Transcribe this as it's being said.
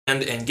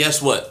And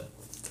guess what?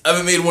 I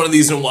haven't made one of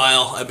these in a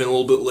while. I've been a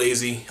little bit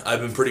lazy. I've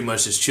been pretty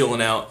much just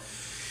chilling out,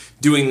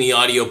 doing the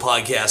audio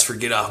podcast for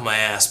Get Off My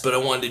Ass. But I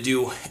wanted to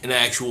do an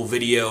actual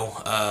video.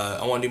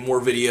 I want to do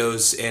more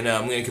videos, and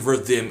I'm going to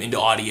convert them into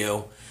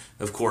audio,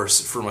 of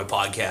course, for my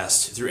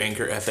podcast through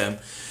Anchor FM.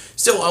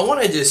 So I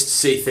want to just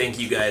say thank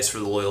you guys for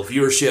the loyal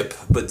viewership.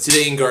 But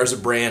today in Garza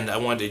Brand, I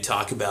wanted to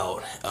talk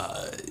about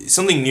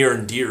something near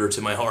and dear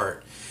to my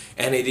heart.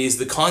 And it is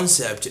the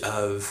concept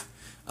of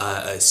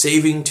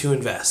saving to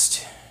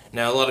invest.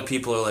 Now, a lot of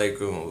people are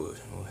like, oh,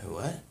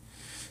 what?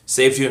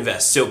 Save to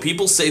invest. So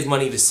people save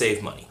money to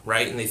save money,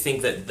 right? And they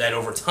think that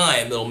over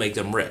time, it'll make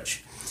them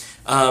rich.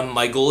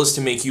 My goal is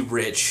to make you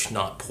rich,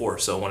 not poor.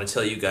 So I want to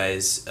tell you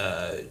guys,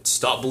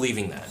 stop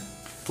believing that.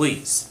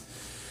 Please.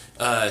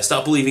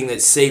 Stop believing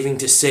that saving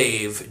to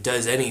save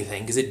does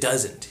anything, because it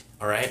doesn't,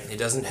 all right? It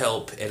doesn't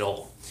help at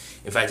all.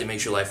 In fact, it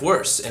makes your life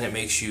worse, and it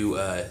makes you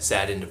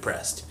sad and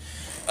depressed.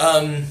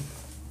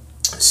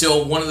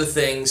 So one of the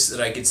things that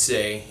I could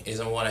say is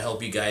I want to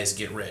help you guys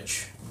get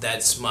rich.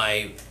 That's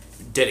my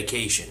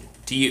dedication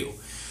to you.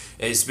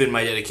 It's been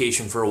my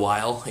dedication for a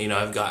while. You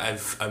know,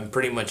 I'm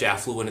pretty much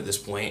affluent at this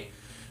point.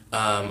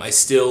 I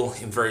still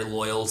am very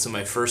loyal to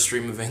my first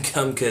stream of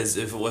income, because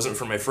if it wasn't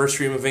for my first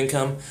stream of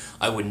income,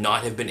 I would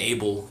not have been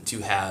able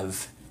to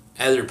have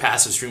other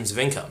passive streams of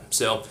income.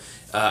 So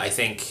I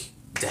thank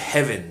the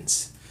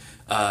heavens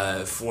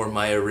for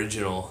my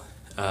original,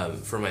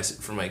 for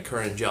my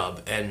current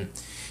job. And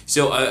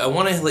so I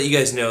want to let you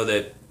guys know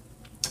that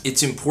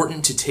it's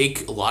important to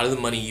take a lot of the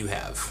money you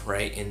have,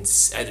 right, and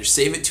either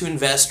save it to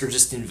invest or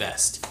just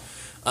invest.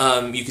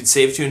 You can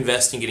save to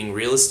invest in getting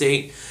real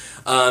estate.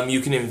 You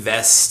can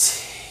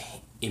invest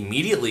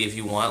immediately if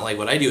you want. Like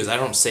what I do is I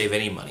don't save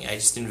any money. I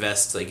just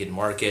invest like in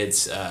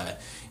markets,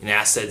 in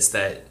assets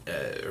that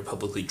are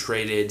publicly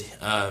traded.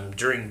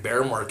 During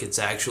bear markets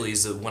actually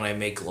is when I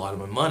make a lot of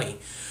my money.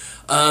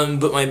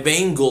 But my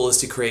main goal is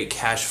to create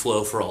cash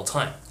flow for all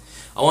time.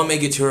 I want to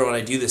make it to where when I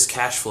do this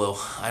cash flow,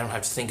 I don't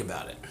have to think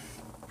about it.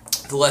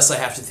 The less I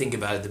have to think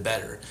about it, the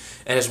better.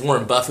 And as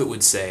Warren Buffett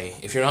would say,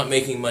 if you're not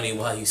making money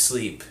while you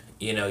sleep,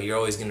 you know, you're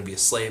always going to be a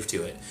slave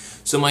to it.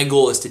 So my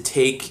goal is to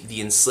take the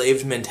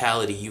enslaved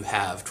mentality you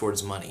have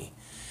towards money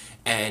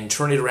and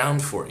turn it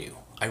around for you.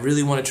 I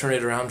really want to turn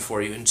it around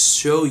for you and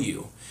show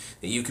you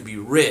that you could be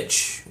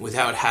rich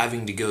without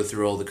having to go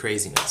through all the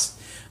craziness.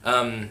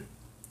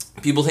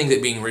 People think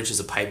that being rich is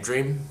a pipe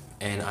dream,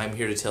 and I'm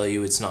here to tell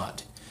you it's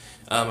not.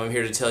 I'm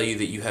here to tell you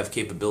that you have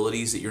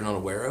capabilities that you're not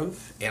aware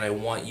of, and I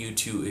want you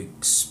to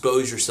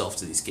expose yourself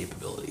to these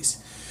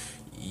capabilities.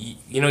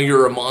 You know,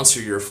 you're a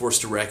monster, you're a force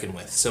to reckon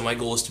with. So my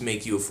goal is to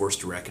make you a force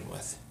to reckon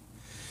with.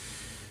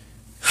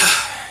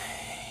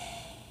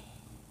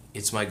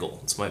 It's my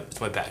goal. It's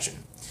my passion.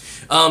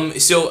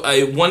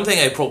 So one thing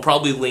I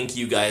probably link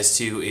you guys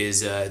to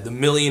is the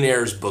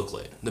Millionaire's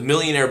Booklet. The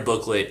Millionaire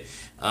Booklet,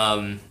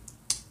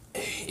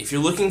 if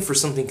you're looking for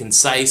something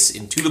concise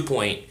and to the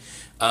point,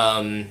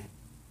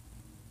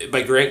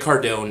 by Grant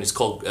Cardone. It's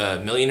called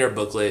Millionaire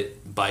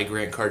Booklet by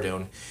Grant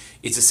Cardone.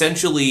 It's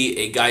essentially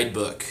a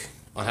guidebook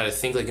on how to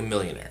think like a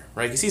millionaire,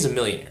 right? Because he's a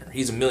millionaire.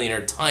 He's a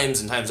millionaire times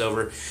and times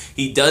over.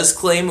 He does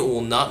claim it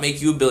will not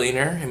make you a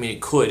billionaire. I mean,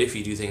 it could if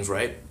you do things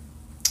right,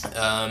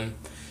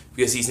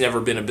 because he's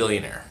never been a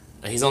billionaire.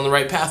 He's on the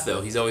right path,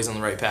 though. He's always on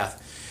the right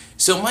path.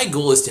 So my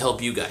goal is to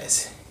help you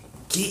guys.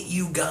 Get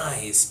you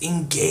guys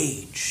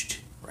engaged,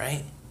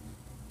 right?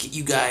 Get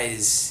you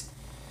guys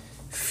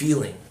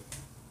feeling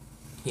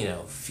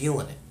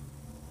it.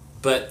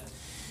 But,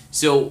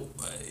 so,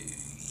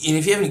 and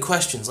if you have any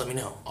questions, let me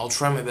know. I'll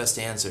try my best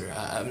to answer.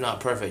 I'm not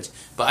perfect.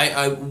 But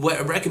I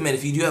recommend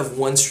if you do have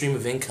one stream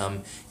of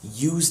income,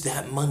 use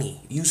that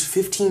money. Use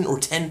 15 or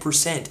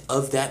 10%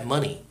 of that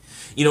money.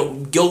 You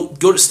know,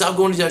 stop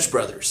going to Dutch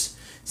Brothers.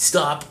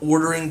 Stop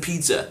ordering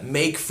pizza.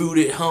 Make food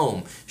at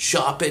home.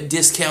 Shop at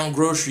discount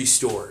grocery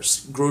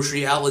stores.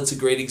 Grocery Outlet's a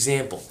great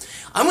example.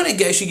 I'm going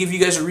to actually give you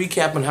guys a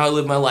recap on how I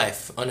live my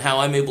life, on how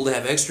I'm able to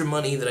have extra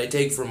money that I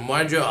take from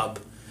my job,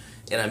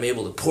 and I'm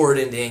able to pour it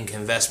into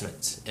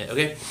investments,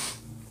 okay?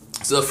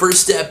 So the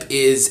first step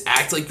is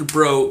act like you're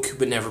broke,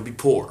 but never be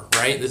poor,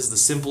 right? This is the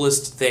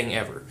simplest thing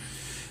ever.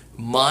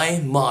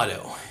 My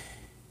motto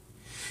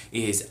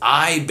is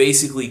I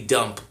basically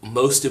dump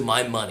most of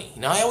my money.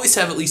 Now, I always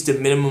have at least a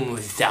minimum of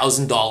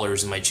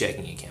 $1,000 in my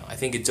checking account. I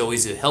think it's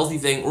always a healthy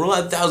thing, or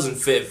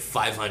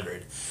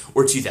 $1,500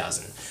 or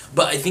 $2,000.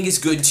 But I think it's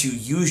good to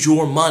use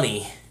your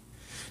money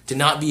to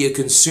not be a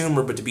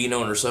consumer, but to be an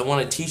owner. So I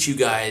want to teach you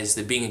guys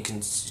that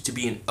to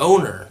be an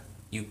owner,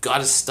 you got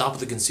to stop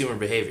the consumer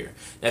behavior.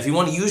 Now, if you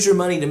want to use your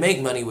money to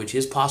make money, which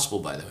is possible,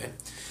 by the way,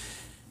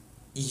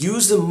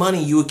 use the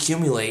money you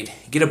accumulate,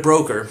 get a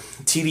broker,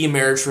 TD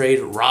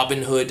Ameritrade,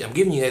 Robinhood. I'm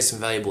giving you guys some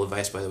valuable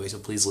advice, by the way, so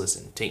please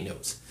listen. Take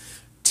notes.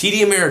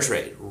 TD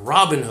Ameritrade,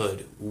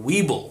 Robinhood,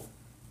 Webull,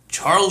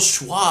 Charles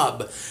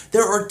Schwab.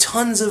 There are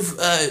tons of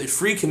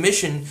free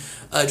commission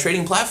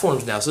trading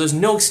platforms now, so there's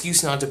no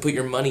excuse not to put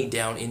your money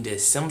down into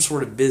some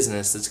sort of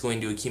business that's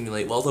going to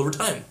accumulate wealth over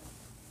time.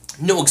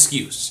 No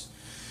excuse.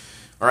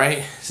 All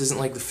right? This isn't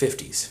like the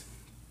 50s.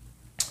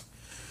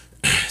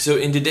 So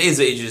in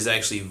today's age, it is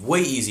actually way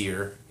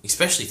easier,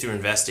 especially through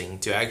investing,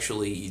 to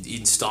actually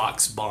in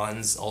stocks,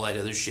 bonds, all that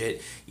other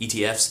shit,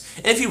 ETFs.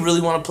 And if you really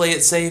want to play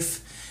it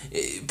safe,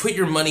 put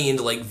your money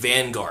into like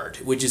Vanguard,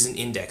 which is an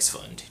index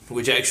fund,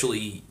 which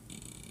actually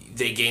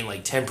they gain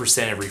like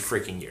 10% every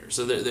freaking year.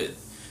 So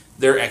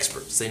they're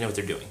experts. They know what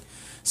they're doing.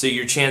 So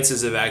your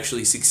chances of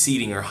actually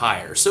succeeding are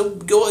higher. So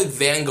go with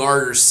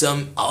Vanguard or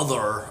some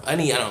other, I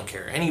don't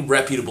care, any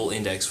reputable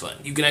index fund.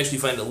 You can actually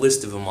find a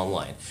list of them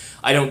online.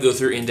 I don't go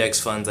through index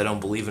funds. I don't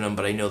believe in them,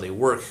 but I know they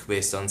work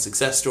based on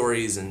success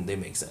stories and they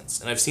make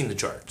sense. And I've seen the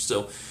charts.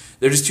 So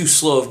they're just too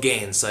slow of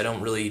gains, so I don't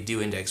really do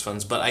index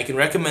funds. But I can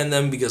recommend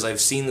them because I've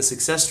seen the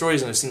success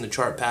stories and I've seen the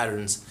chart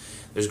patterns.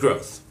 There's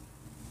growth.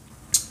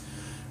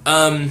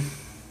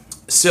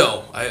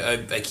 So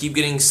I keep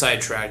getting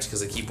sidetracked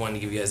because I keep wanting to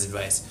give you guys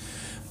advice.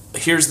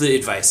 Here's the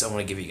advice I want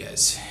to give you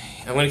guys.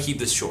 I'm going to keep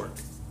this short.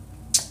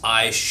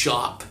 I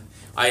shop.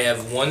 I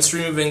have one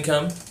stream of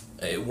income,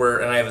 and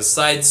I have a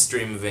side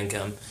stream of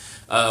income.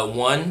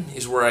 One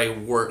is where I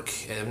work.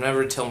 I'm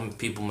never telling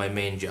people my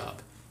main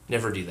job.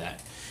 Never do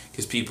that,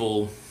 because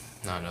people,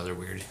 no, they're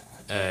weird.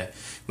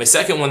 My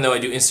second one, though, I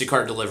do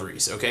Instacart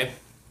deliveries. Okay,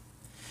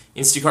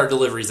 Instacart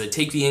deliveries. I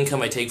take the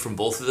income I take from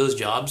both of those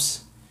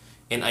jobs,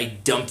 and I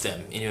dump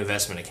them into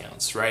investment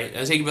accounts. Right,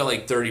 I take about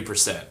like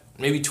 30%.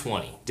 Maybe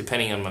 20,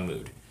 depending on my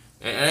mood.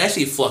 And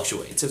actually it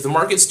fluctuates. If the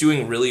market's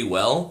doing really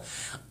well,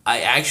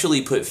 I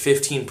actually put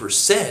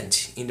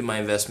 15% into my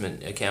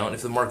investment account.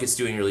 If the market's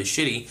doing really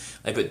shitty,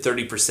 I put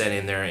 30%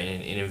 in there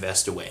and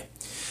invest away.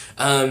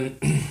 But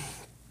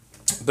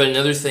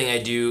another thing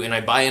I do, and I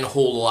buy and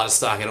hold a lot of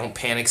stock. I don't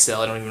panic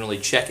sell. I don't even really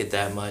check it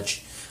that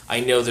much. I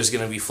know there's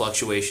going to be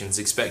fluctuations.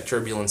 Expect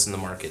turbulence in the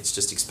markets.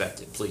 Just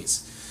expect it,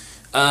 please.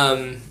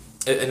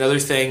 Another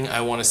thing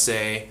I want to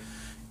say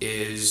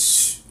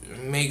is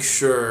make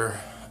sure,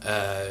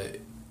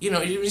 you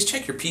just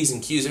check your P's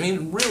and Q's. I mean,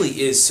 it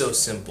really is so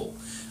simple.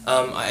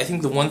 I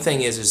think the one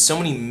thing is there's so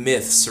many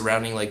myths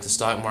surrounding like the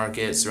stock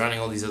market, surrounding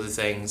all these other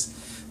things,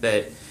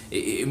 that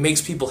it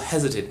makes people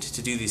hesitant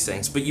to do these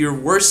things. But you're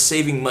worth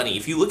saving money.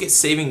 If you look at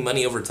saving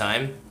money over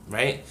time,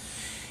 right,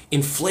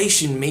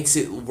 inflation makes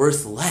it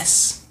worth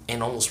less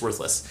and almost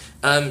worthless.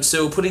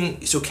 So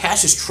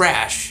cash is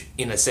trash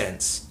in a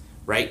sense,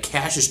 right?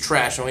 Cash is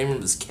trash. I don't even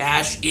remember this.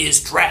 Cash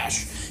is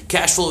trash.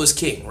 Cash flow is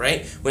king,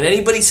 right? When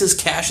anybody says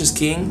cash is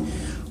king,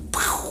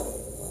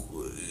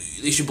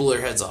 they should blow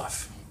their heads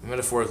off.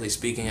 Metaphorically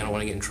speaking, I don't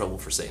want to get in trouble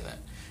for saying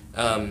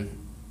that.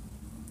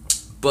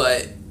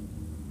 But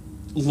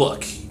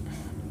look,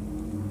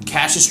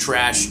 cash is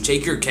trash.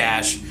 Take your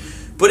cash,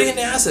 put it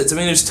into assets. I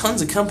mean, there's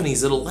tons of companies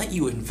that'll let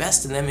you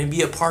invest in them and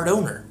be a part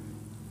owner.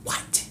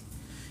 What?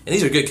 And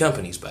these are good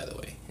companies, by the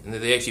way. And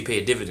they actually pay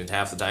a dividend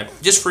half the time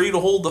just for you to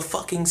hold the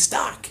fucking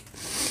stock.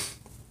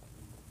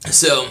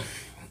 So,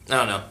 I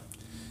don't know.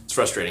 It's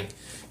frustrating.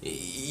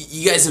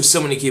 You guys have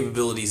so many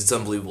capabilities, it's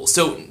unbelievable.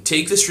 So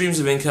take the streams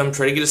of income,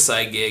 try to get a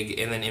side gig,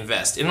 and then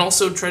invest. And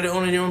also try to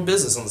own your own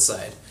business on the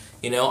side.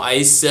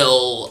 I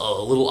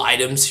sell little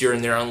items here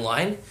and there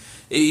online.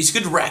 It's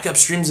good to rack up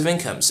streams of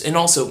incomes. And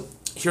also,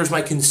 here's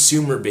my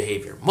consumer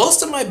behavior.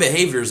 Most of my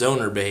behavior is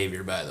owner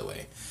behavior, by the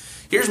way.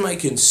 Here's my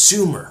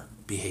consumer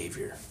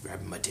behavior.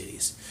 Grabbing my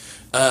titties.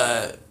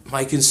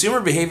 My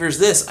consumer behavior is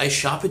this. I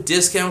shop at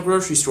discount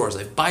grocery stores.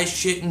 I buy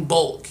shit in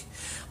bulk.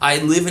 I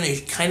live in a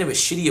kind of a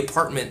shitty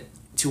apartment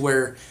to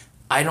where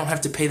I don't have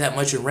to pay that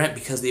much in rent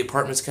because the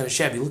apartment's kind of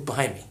shabby. Look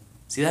behind me.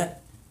 See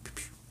that?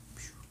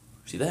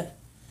 See that?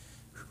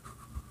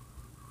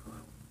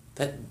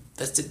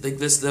 That's it. Like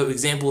this, the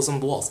example of some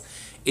of the walls.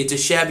 It's a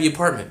shabby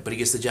apartment, but it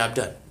gets the job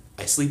done.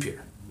 I sleep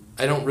here.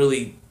 I don't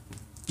really,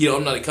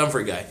 I'm not a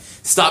comfort guy.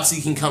 Stop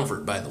seeking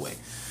comfort, by the way.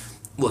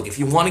 Look, if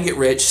you want to get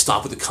rich,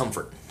 stop with the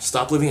comfort.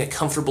 Stop living a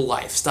comfortable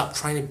life. Stop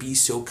trying to be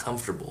so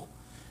comfortable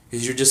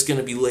because you're just going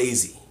to be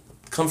lazy.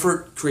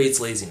 Comfort creates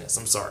laziness.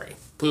 I'm sorry.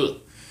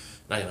 Not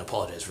going to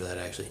apologize for that,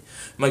 actually.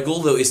 My goal,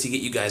 though, is to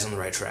get you guys on the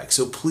right track.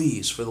 So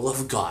please, for the love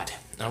of God,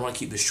 and I want to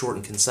keep this short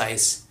and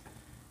concise,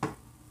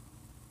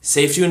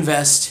 save to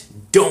invest.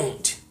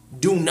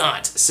 Do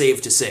not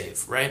save to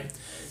save, right?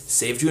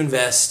 Save to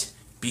invest.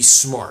 Be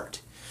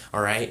smart,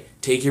 all right?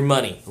 Take your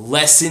money.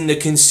 Lessen the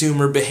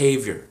consumer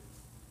behavior.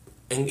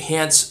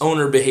 Enhance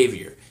owner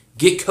behavior.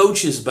 Get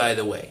coaches, by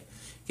the way.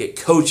 Get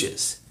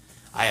coaches.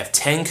 I have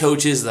 10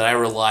 coaches that I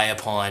rely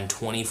upon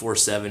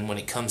 24/7 when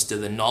it comes to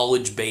the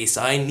knowledge base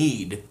I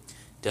need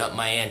to up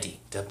my ante,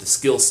 to up the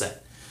skill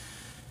set.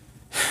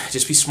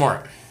 Just be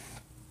smart,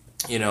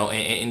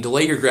 and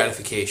delay your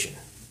gratification.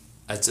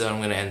 That's how I'm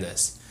going to end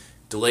this.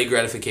 Delay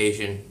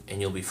gratification,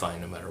 and you'll be fine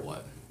no matter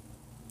what.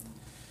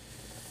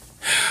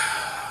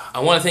 I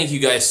want to thank you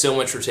guys so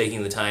much for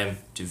taking the time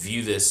to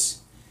view this,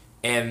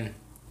 and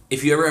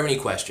if you ever have any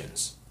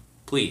questions,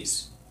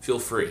 please feel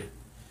free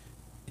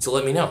to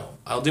let me know.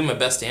 I'll do my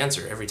best to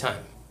answer every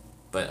time.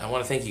 But I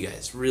want to thank you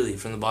guys, really,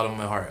 from the bottom of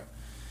my heart,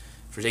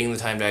 for taking the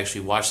time to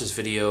actually watch this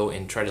video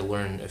and try to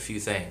learn a few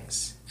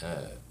things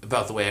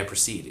about the way I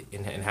proceed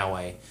and how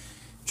I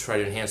try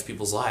to enhance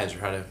people's lives or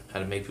how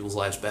to make people's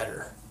lives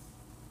better.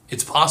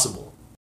 It's possible.